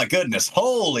 Oh, my goodness.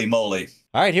 Holy moly.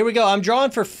 All right, here we go. I'm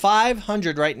drawing for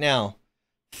 500 right now.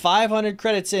 500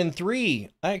 credits in 3.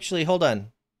 Actually, hold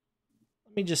on.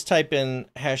 Let me just type in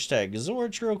hashtag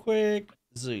Zorch real quick.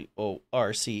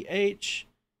 Z-O-R-C-H.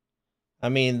 I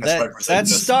mean, that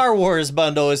Star Wars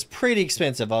bundle is pretty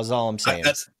expensive, is all I'm saying.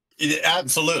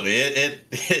 Absolutely. It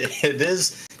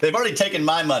is. They've already taken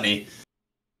my money,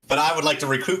 but I would like to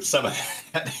recoup some of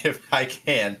that if I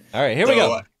can. All right, here we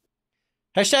go.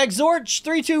 Hashtag Zorch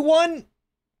 321.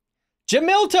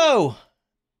 Jamilto.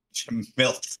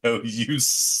 Jamilto, you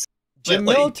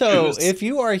Jamilto, if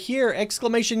you are here,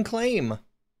 exclamation claim.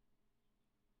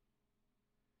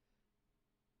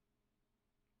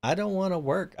 I don't want to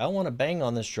work. I want to bang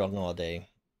on this drum all day.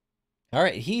 All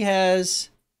right, he has...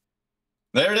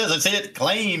 There it is. I see it.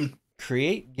 Claim.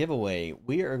 Create giveaway.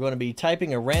 We are going to be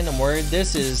typing a random word.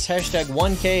 This is hashtag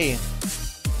 1K.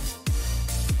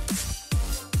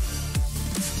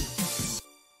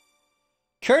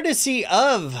 Courtesy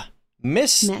of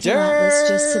Mr. Metal Atlas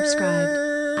just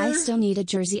subscribed. I still need a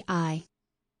jersey.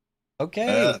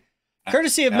 Okay.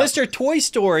 Courtesy of Mr. Toy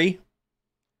Story.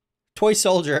 Toy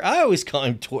Soldier. I always call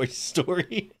him Toy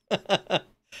Story.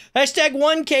 Hashtag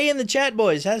 1K in the chat,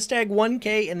 boys. Hashtag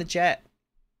 1K in the chat.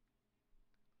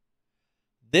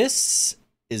 This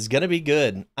is going to be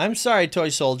good. I'm sorry, Toy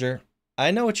Soldier.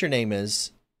 I know what your name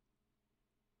is.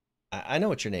 I know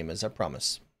what your name is. I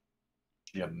promise.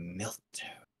 Jamilto.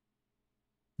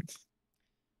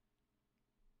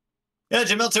 Yeah,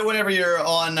 Jamilto, whenever you're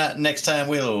on next time,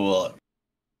 we'll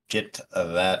get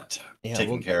that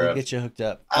taken care of. We'll get you hooked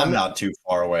up. I'm not too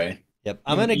far away. Yep.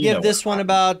 I'm going to give this one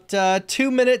about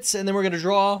 2 minutes, and then we're going to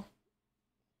draw.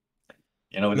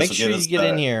 You know, Make sure you get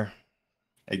in here.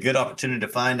 A good opportunity to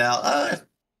find out.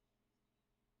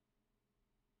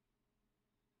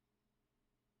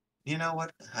 You know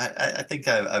what? I think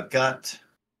I've got.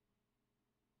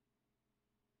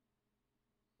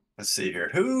 Let's see here.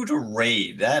 Who to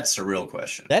raid? That's the real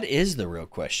question. That is the real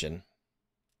question.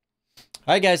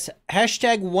 All right, guys.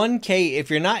 Hashtag 1K if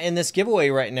you're not in this giveaway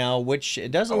right now, which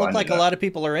it doesn't look like a lot of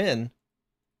people are in.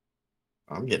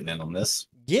 I'm getting in on this.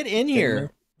 Get in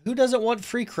here. Who doesn't want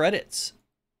free credits?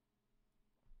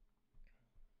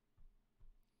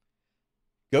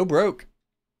 Go broke.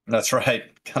 That's right.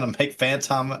 Gonna make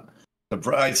Phantom the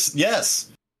price.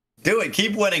 Yes. Do it.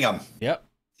 Keep winning them. Yep.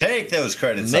 Take those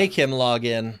credits. Make him log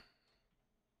in.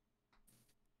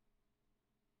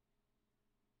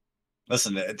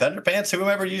 Listen, Thunderpants,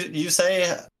 whoever you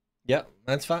say. Yep,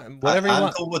 that's fine. Whatever you want.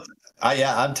 I'm cool with.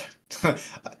 I'm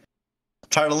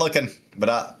tired of looking,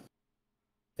 but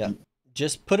yeah.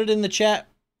 Just put it in the chat.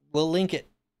 We'll link it.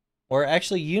 Or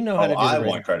actually, you know how to do it. I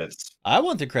want credits. I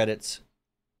want the credits.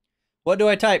 What do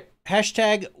I type?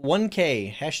 Hashtag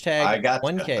 1K. Hashtag I got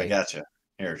 1K. I got you.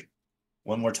 Here,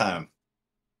 one more time.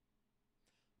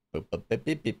 Boop, boop, boop,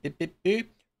 boop, boop, boop, boop, boop.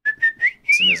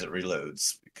 As soon as it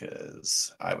reloads,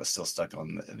 because I was still stuck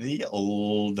on the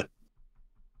old.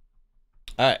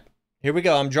 All right, here we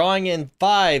go. I'm drawing in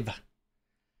 5,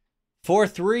 4,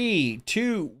 3,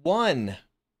 2, 1.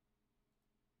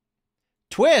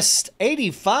 Twist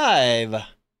 85.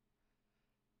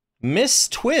 Miss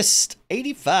Twist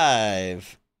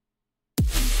 85.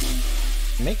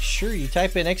 Make sure you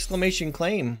type in exclamation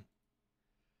claim.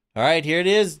 All right, here it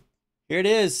is. Here it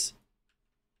is.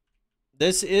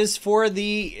 This is for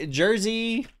the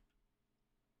jersey.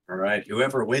 All right,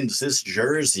 whoever wins this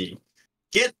jersey,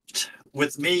 get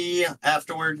with me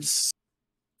afterwards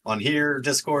on here,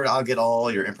 Discord. I'll get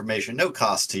all your information. No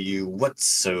cost to you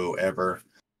whatsoever.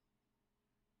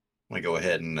 I'm going to go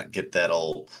ahead and get that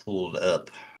all pulled up,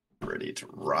 ready to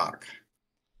rock.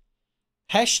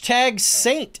 Hashtag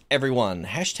Saint, everyone.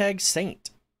 Hashtag Saint.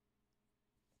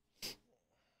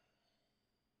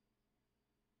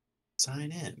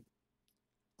 Sign in.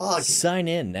 Log in. Sign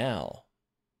in now.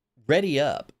 Ready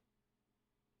up.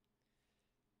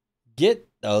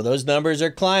 Oh, those numbers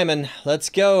are climbing. Let's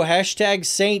go. Hashtag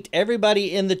Saint.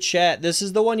 Everybody in the chat. This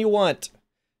is the one you want.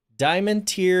 Diamond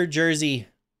tier jersey.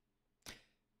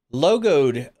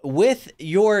 Logoed with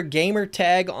your gamer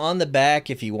tag on the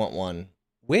back if you want one.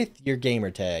 With your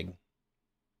gamer tag.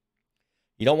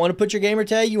 You don't want to put your gamer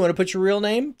tag? You want to put your real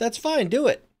name? That's fine. Do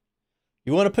it.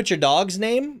 You want to put your dog's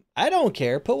name? I don't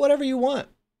care. Put whatever you want.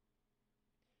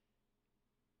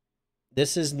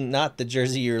 This is not the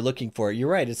jersey you're looking for. You're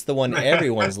right. It's the one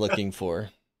everyone's looking for.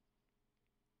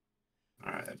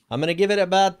 All right. I'm going to give it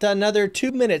about another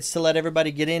 2 minutes to let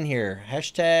everybody get in here.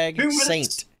 Hashtag 2 minutes?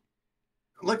 Saint.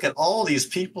 Look at all these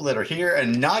people that are here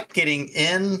and not getting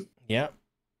in. Yep.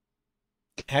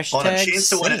 On a Hashtag chance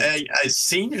to win Saint. a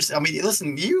seniors. I mean,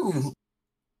 listen, you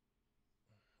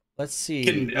Let's see.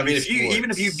 can. I mean,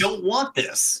 even if you Esports. don't want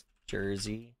this,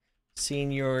 Jersey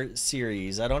Senior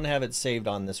Series. I don't have it saved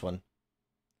on this one.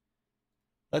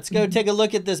 Let's go take a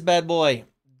look at this bad boy.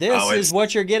 This is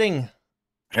what you're getting.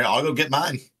 here, I'll go get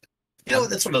mine. You know,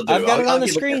 that's what I'll do. I've got it I'll on the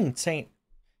give screen, Saint.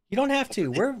 You don't have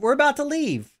to. We're about to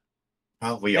leave.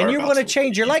 Oh, we are. And you about want to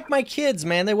change. You're like my kids,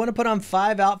 man. They want to put on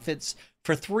 5 outfits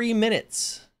for 3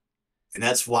 minutes. And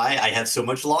that's why I have so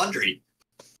much laundry.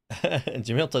 And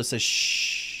Jamilto says,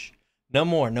 shh. No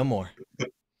more, no more.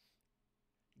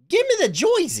 Give me the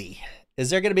Joyzy. Is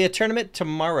there going to be a tournament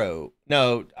tomorrow?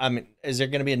 No, I mean, is there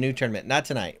going to be a new tournament? Not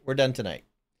tonight. We're done tonight.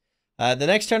 The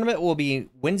next tournament will be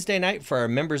Wednesday night for our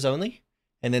members only.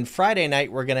 And then Friday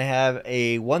night, we're going to have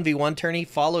a 1v1 tourney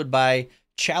followed by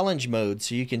challenge mode.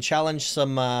 So you can challenge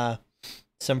some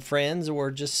friends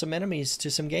or just some enemies to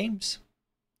some games.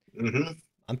 Mm-hmm.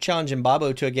 I'm challenging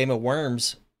Bobo to a game of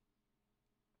Worms.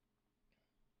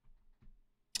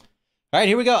 All right,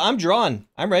 here we go. I'm drawn.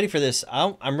 I'm ready for this.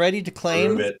 I'm ready to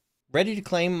claim. Ready to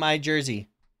claim my jersey.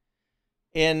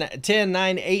 In 10,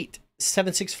 9, 8,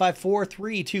 7, 6, 5, 4,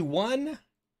 3, 2, 1.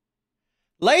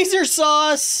 Laser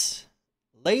sauce.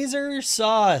 Laser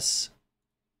sauce.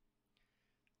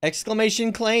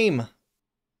 Exclamation claim.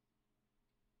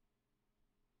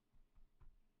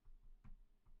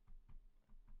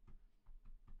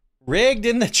 Rigged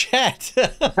in the chat.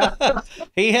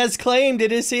 He has claimed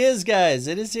it is his, guys.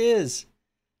 It is his.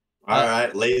 All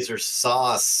right, laser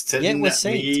sauce. Get with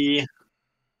Saint.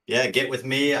 Yeah, get with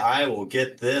me. I will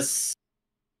get this.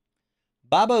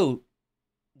 Bobo,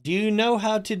 do you know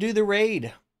how to do the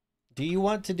raid? Do you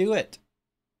want to do it?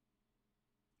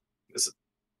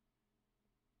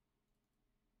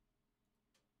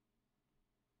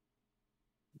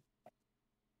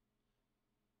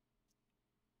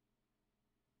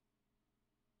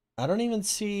 I don't even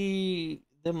see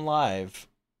them live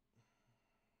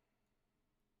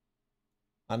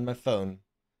on my phone.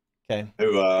 Okay.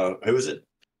 Who is it?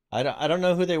 I don't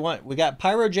know who they want. We got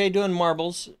Pyro J doing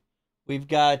marbles. We've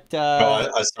got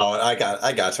I saw it.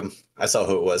 I got him. I saw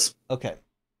who it was. Okay.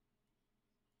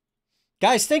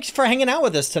 Guys, thanks for hanging out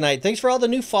with us tonight. Thanks for all the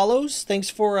new follows.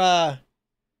 Thanks for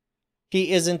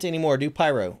he isn't anymore. Do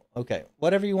Pyro. Okay.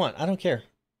 Whatever you want. I don't care.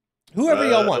 Whoever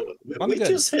y'all want. I'm we good.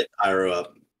 just hit Pyro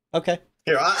up. Okay.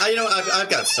 Here, I've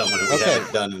got someone who we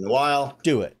haven't done in a while.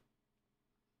 Do it.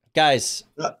 Guys,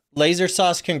 Laser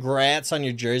Sauce, congrats on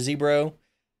your jersey, bro.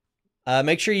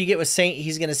 Make sure you get with Saint.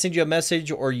 He's going to send you a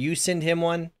message or you send him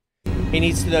one. He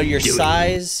needs to know your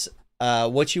size,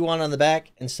 what you want on the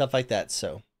back, and stuff like that.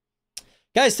 So,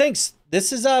 guys, thanks.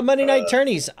 This is Monday Night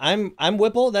Tourneys. I'm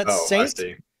Whipple. That's Saint. I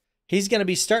see. He's going to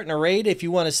be starting a raid. If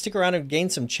you want to stick around and gain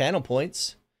some channel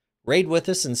points, raid with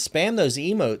us and spam those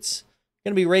emotes.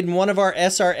 Going to be raiding one of our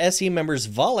SRSE members,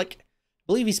 Volek. I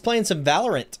believe he's playing some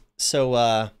Valorant.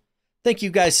 So, thank you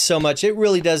guys so much. It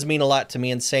really does mean a lot to me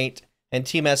and Saint and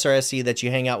Team SRSE that you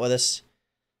hang out with us.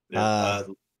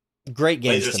 Great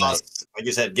games Laser tonight. Sauce, like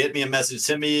you said, get me a message.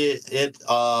 Send me it.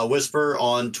 Whisper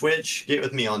on Twitch. Get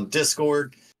with me on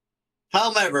Discord.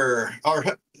 However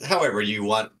you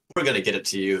want, we're gonna get it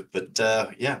to you. But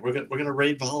yeah, we're gonna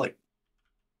raid Volek.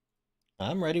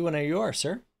 I'm ready whenever you are,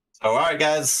 sir. So, all right,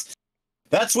 guys.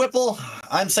 That's Whipple.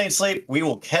 I'm Saint Sleep. We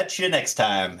will catch you next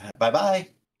time. Bye-bye.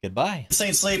 Goodbye.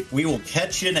 Saint Sleep. We will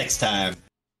catch you next time.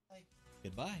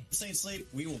 Goodbye. Saint Sleep.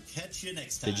 We will catch you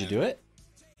next time. Did you do it?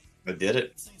 I did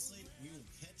it.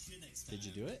 Did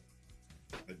you do it?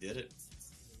 I did it.